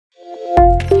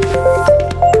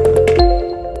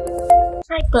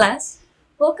class?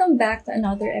 Welcome back to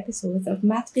another episode of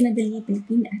Math Pinadali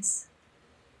Pilipinas.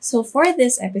 So for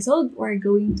this episode, we're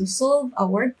going to solve a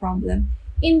word problem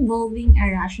involving a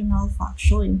rational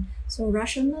function. So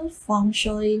rational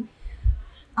function,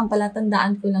 ang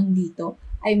palatandaan ko lang dito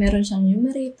ay meron siyang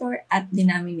numerator at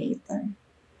denominator.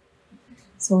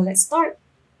 So let's start.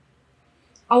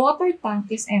 A water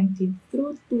tank is emptied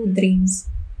through 2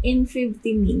 drains in 50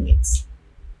 minutes.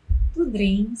 2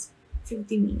 drains,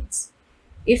 50 minutes.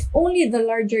 If only the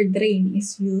larger drain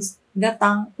is used, the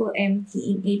tank will empty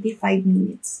in 85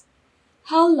 minutes.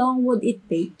 How long would it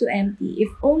take to empty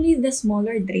if only the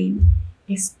smaller drain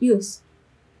is used?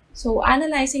 So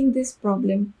analyzing this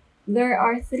problem, there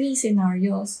are 3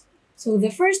 scenarios. So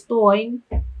the first one,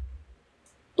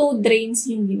 2 drains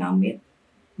yung ginamit.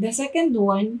 The second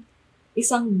one,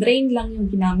 isang drain lang yung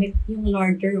ginamit, yung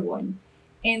larger one.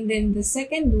 And then the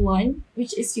second one,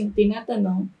 which is yung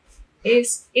tinatanong,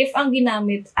 is if ang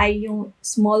ginamit ay yung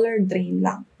smaller drain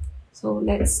lang. So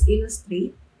let's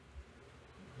illustrate.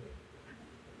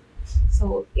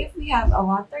 So if we have a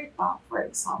water tank, for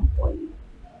example,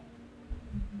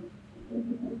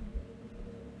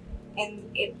 and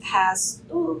it has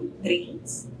 2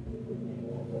 drains,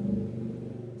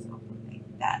 something like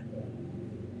that.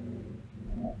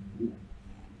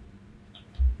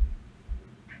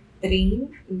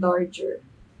 Drain larger,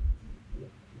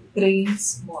 drain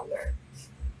smaller.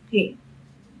 Okay.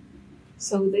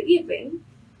 So the given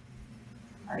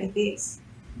are this.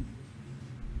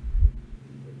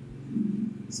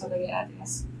 So lagyan natin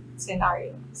as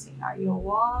scenario. Scenario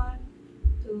 1,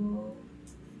 2,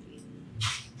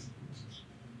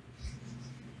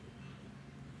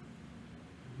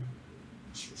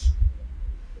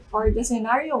 3. For the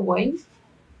scenario 1,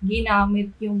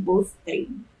 ginamit yung both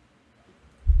drain.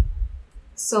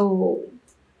 So,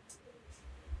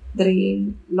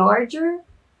 drain larger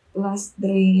plus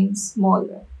drain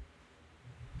smaller.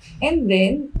 And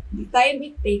then, the time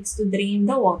it takes to drain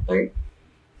the water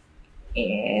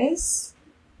is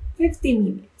 50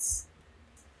 minutes.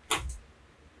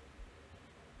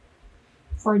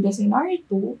 For the scenario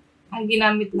 2, ang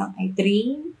ginamit lang ay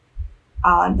drain,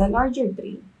 the larger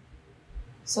drain.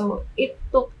 So, it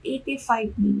took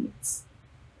 85 minutes.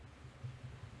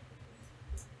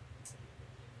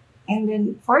 And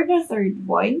then, for the third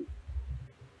one,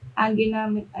 ang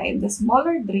ginamit ay the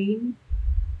smaller drain.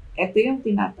 Ito yung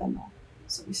tinatanong.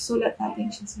 So, isulat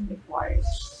natin siya sa required.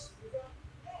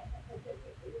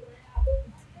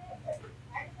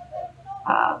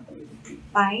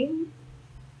 Time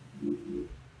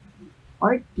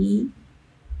or T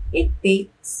it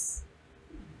takes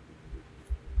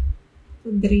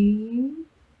to drain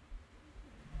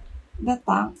the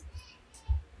tank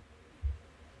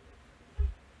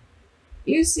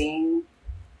using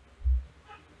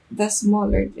the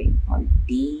smaller drain or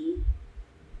TS.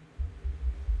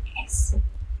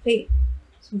 Okay.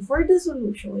 So for the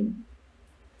solution,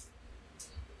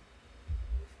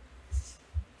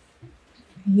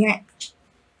 ayan.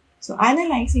 So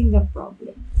analyzing the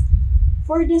problem.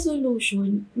 For the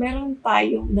solution, meron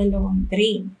tayong dalawang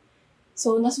drain.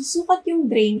 So nasusukat yung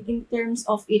drain in terms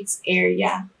of its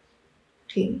area.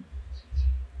 Okay.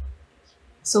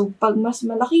 So, pag mas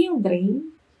malaki yung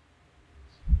drain,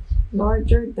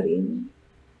 larger drain,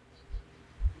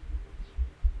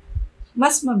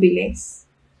 mas mabilis.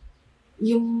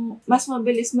 Mas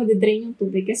mabilis madidrain yung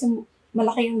tubig kasi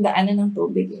malaki yung daanan ng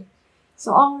tubig.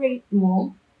 So, ang rate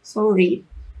mo, rate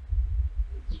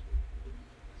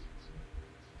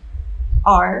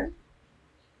R.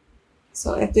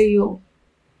 So, ito yung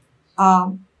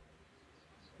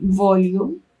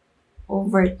volume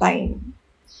over time.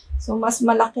 So, mas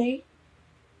malaki,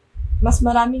 mas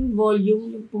maraming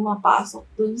volume yung pumapasok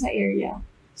dun sa area.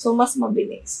 So, mas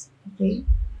mabilis. Okay?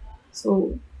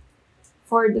 So,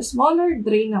 for the smaller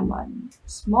drain naman,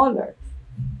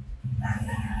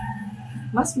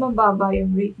 mas mababa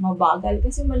yung rate, mabagal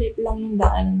kasi maliit lang yung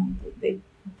daanan ng tubig.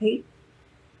 Okay?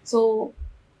 So,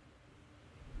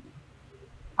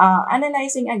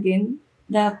 analyzing again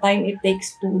the time it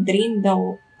takes to drain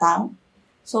the tank.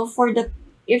 So,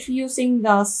 if using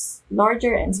the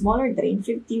larger and smaller drain,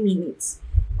 50 minutes.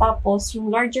 Tapos,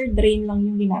 yung larger drain lang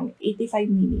yung ginamit, 85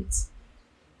 minutes.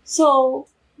 So,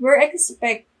 we're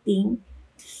expecting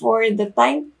for the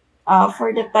time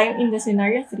in the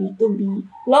scenario 3 to be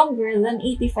longer than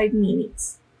 85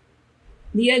 minutes.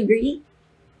 Do you agree?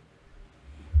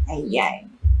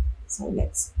 Ayan. So,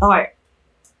 let's start.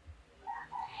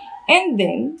 And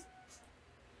then,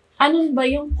 ano ba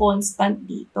yung constant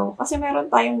dito? Kasi meron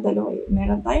tayong dalawa.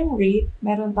 Meron tayong rate,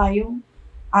 meron tayong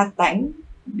time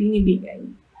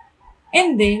binibigay.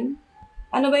 And then,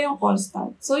 ano ba yung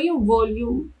constant? So, yung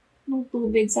volume ng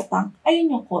tubig sa tank,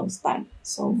 ayun yung constant.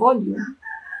 So, volume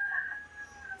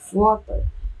of water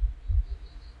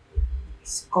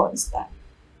is constant.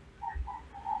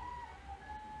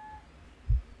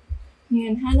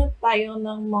 Ngayon, hanap tayo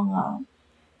ng mga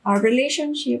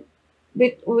relationship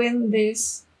between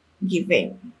this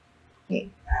given.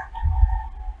 Okay.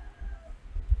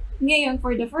 Ngayon,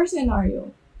 for the first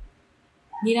scenario,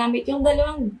 ginamit yung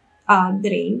dalawang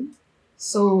drain.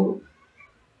 So,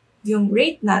 yung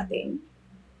rate natin,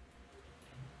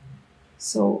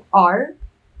 so R,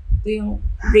 ito yung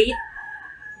rate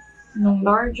ng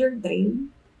larger drain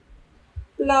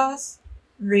plus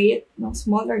rate ng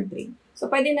smaller drain. So,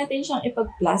 pwede natin siyang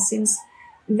ipag-plus since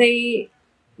they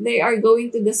are going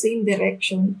to the same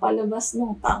direction palabas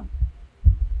ng tank.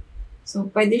 So,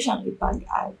 pwede siyang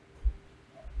ipag-add.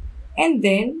 And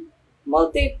then,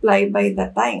 multiply by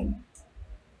the time.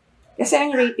 Kasi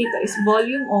ang rate dito is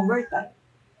volume over time.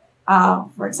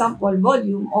 For example,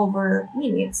 volume over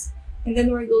minutes. And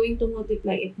then, we're going to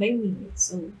multiply it by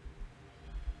minutes. So,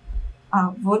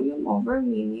 volume over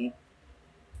minute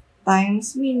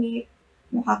times minute,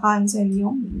 makakancel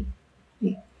yung minute.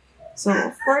 Okay. So,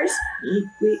 first,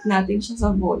 i-equate natin siya sa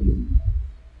volume.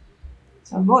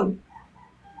 Sa volume.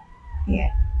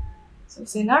 Ayan. So,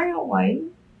 scenario 1,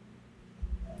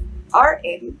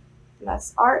 RL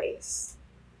plus RS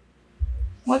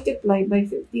multiply by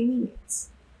 50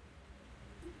 minutes.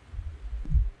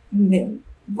 And then,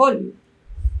 volume.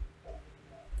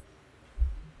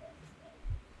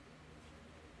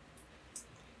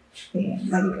 Okay,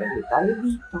 balik ulit tayo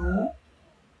dito.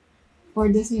 For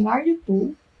the scenario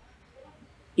 2,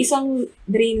 isang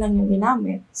drain lang yung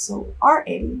ginamit. So,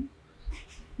 RL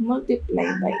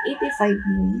multiply by 85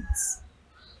 minutes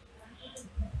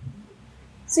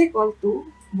is equal to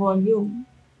volume.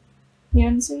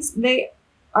 Yan, since they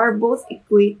are both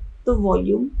equate to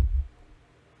volume,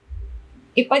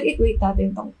 ipag-equate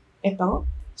natin ito,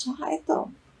 tsaka ito.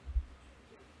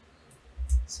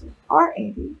 So,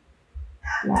 RL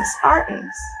plus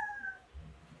RS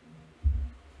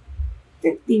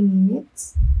 50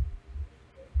 minutes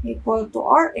equal to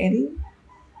RL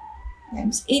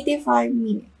times 85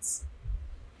 minutes.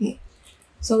 Okay.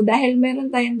 So, dahil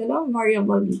meron tayong dalawang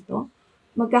variable dito,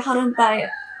 magkakaroon tayo,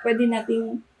 pwede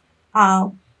nating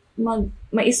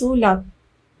maisulat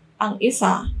ang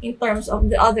isa in terms of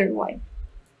the other one.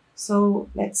 So,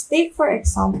 let's take for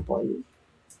example,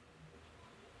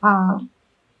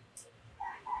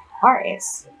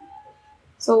 RS.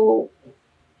 So,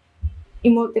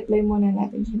 i-multiply muna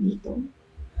natin siya dito.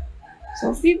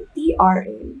 So, 50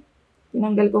 RL,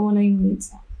 tinanggal ko muna yung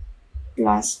minutes,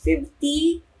 plus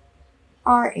 50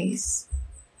 RS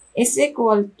is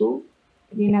equal to,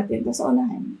 hindi natin ito sa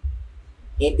unahan,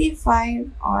 85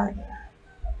 RL.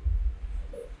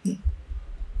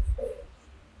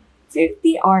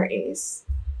 50 RS,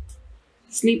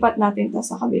 slipat natin ito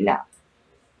sa kabila.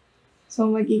 So,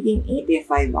 magiging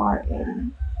 85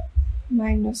 RL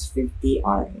minus 50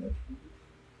 RL.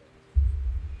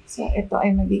 So, ito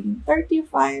ay magiging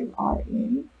 35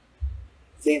 RL,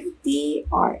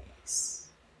 50 RS.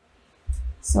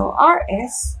 So,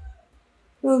 RS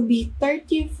will be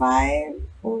 35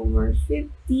 over 50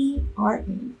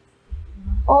 RL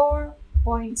or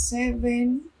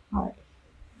 0.7 RL.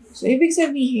 So, ibig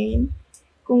sabihin,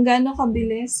 kung gaano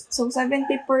kabilis, so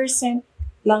 70%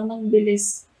 lang ng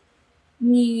bilis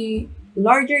ni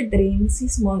larger drain si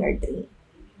smaller drain.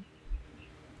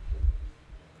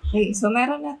 Okay, so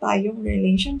meron na tayong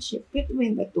relationship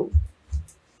between the two.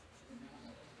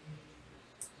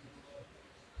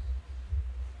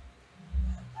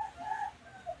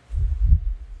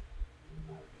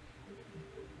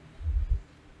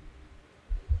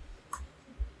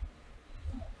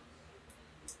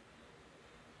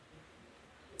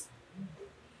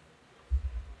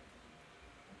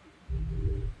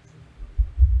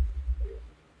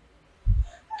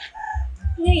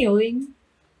 Ngayon,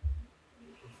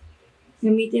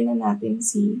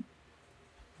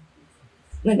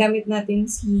 nagamit natin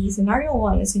si scenario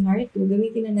 1 at scenario 2,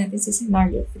 gamitin na natin si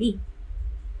scenario 3.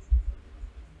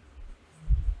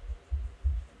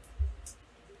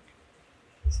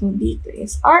 So, dito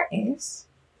is RS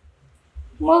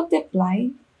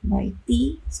multiply by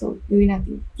T. So, gawin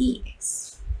natin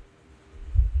TS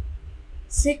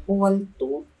is equal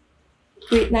to,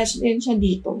 wait natin siya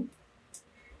dito.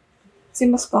 Kasi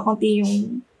mas kakunti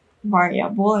yung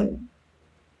variable.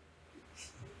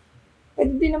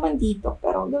 Pwede din naman dito,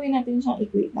 pero gawin natin siyang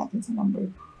equate natin sa number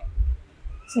 2.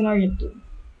 Scenario 2.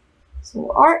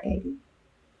 So, RL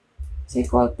is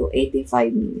equal to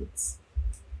 85 minutes.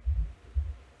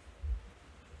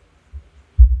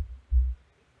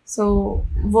 So,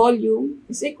 volume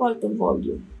is equal to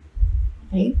volume.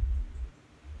 Okay?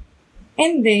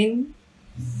 And then,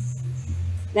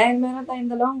 dahil meron tayong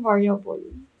dalawang variable,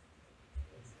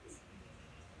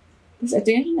 kasi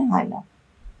ito yung hinahanap.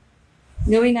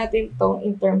 Gawin natin ito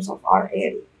in terms of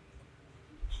RL.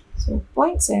 So,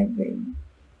 0.7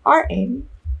 RL,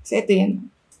 kasi ito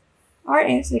yun.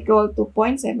 RL is equal to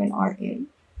 0.7 RL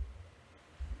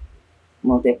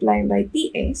multiply by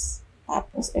TS,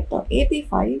 tapos ito,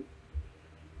 85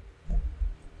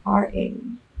 RL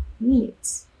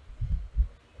minutes.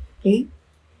 Okay?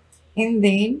 And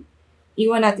then,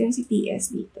 iwan natin si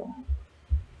TS dito.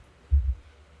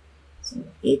 So,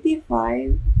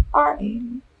 85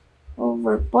 RL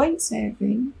over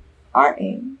 0.7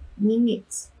 RL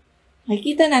minutes.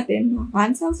 Makikita natin,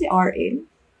 makancel si RL.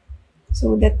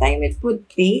 So, the time it would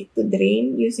take to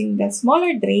drain using the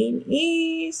smaller drain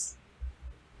is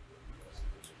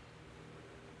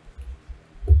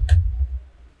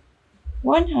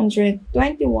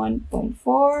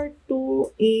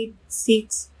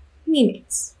 121.4286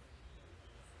 minutes.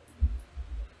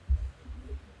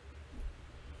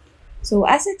 So,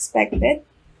 as expected,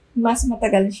 mas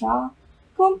matagal siya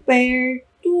compared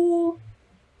to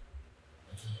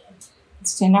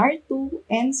scenario 2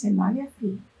 and scenario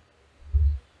 3.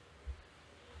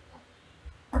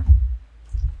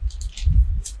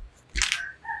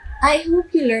 I hope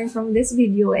you learned from this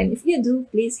video, and if you do,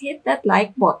 please hit that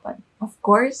like button. Of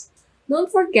course, don't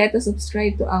forget to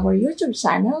subscribe to our YouTube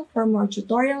channel for more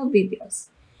tutorial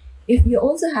videos. If you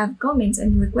also have comments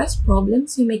and request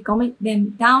problems, you may comment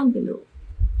them down below.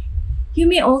 You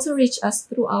may also reach us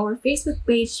through our Facebook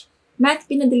page, Math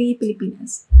Pinadali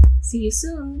Pilipinas. See you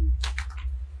soon!